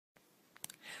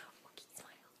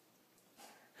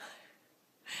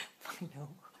I know.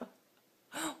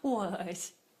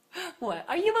 What? What?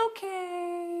 Are you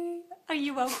okay? Are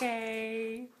you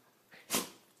okay?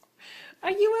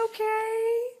 Are you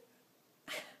okay?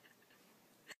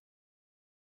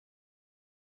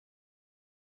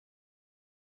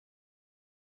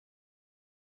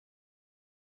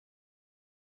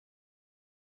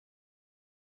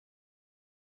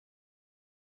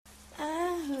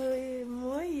 Ahoj,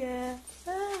 moje,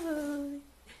 ahoj.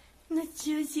 No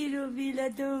čo si robila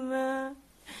doma?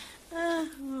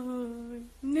 Ahoj,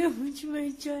 no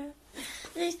čmeča,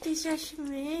 ešte sa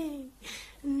šmej.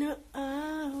 No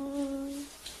ahoj,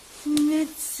 no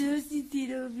čo si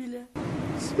ty robila?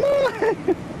 Smile!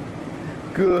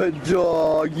 Good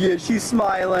dog. Yeah, she's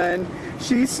smiling.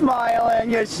 She's smiling.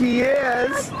 Yes, she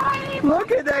is. Look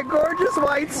at that gorgeous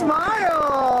white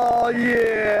smile.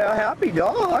 Yeah, happy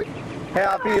dog.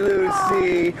 Happy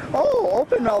Lucy. Oh,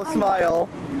 open mouth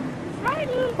smile.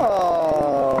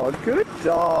 Oh, good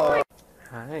dog.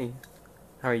 Hi.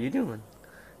 How are you doing?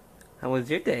 How was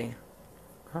your day?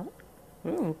 Huh?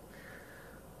 Ooh.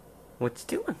 What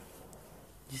you doing?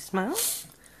 You smile?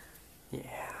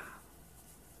 Yeah.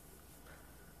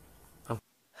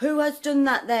 Who has done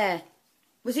that there?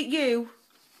 Was it you?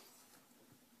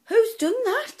 Who's done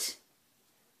that?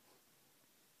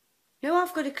 Now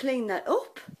I've got to clean that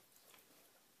up.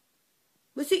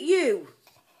 Was it you?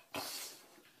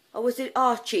 Or was it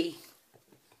Archie?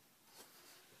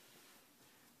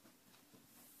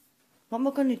 What am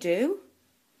I going to do?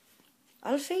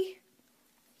 Alfie?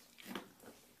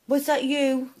 Was that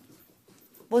you?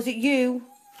 Was it you?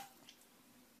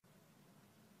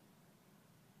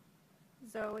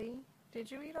 Zoe,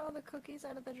 did you eat all the cookies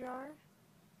out of the jar?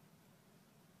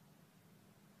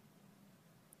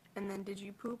 And then did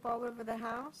you poop all over the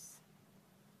house?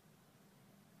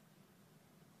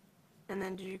 And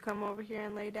then did you come over here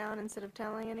and lay down instead of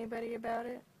telling anybody about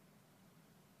it?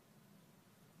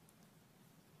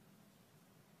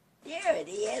 There it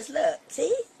is, look,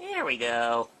 see? There we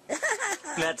go.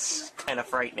 That's kind of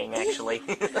frightening, actually.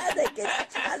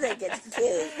 I think it's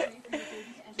cute.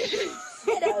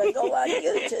 It ought to go on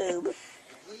YouTube.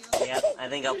 Yep, I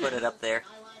think I'll put it up there.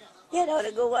 It ought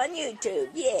to go on YouTube,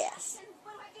 yes.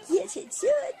 Yes, it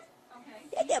should.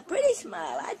 You got a pretty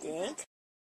smile, I think.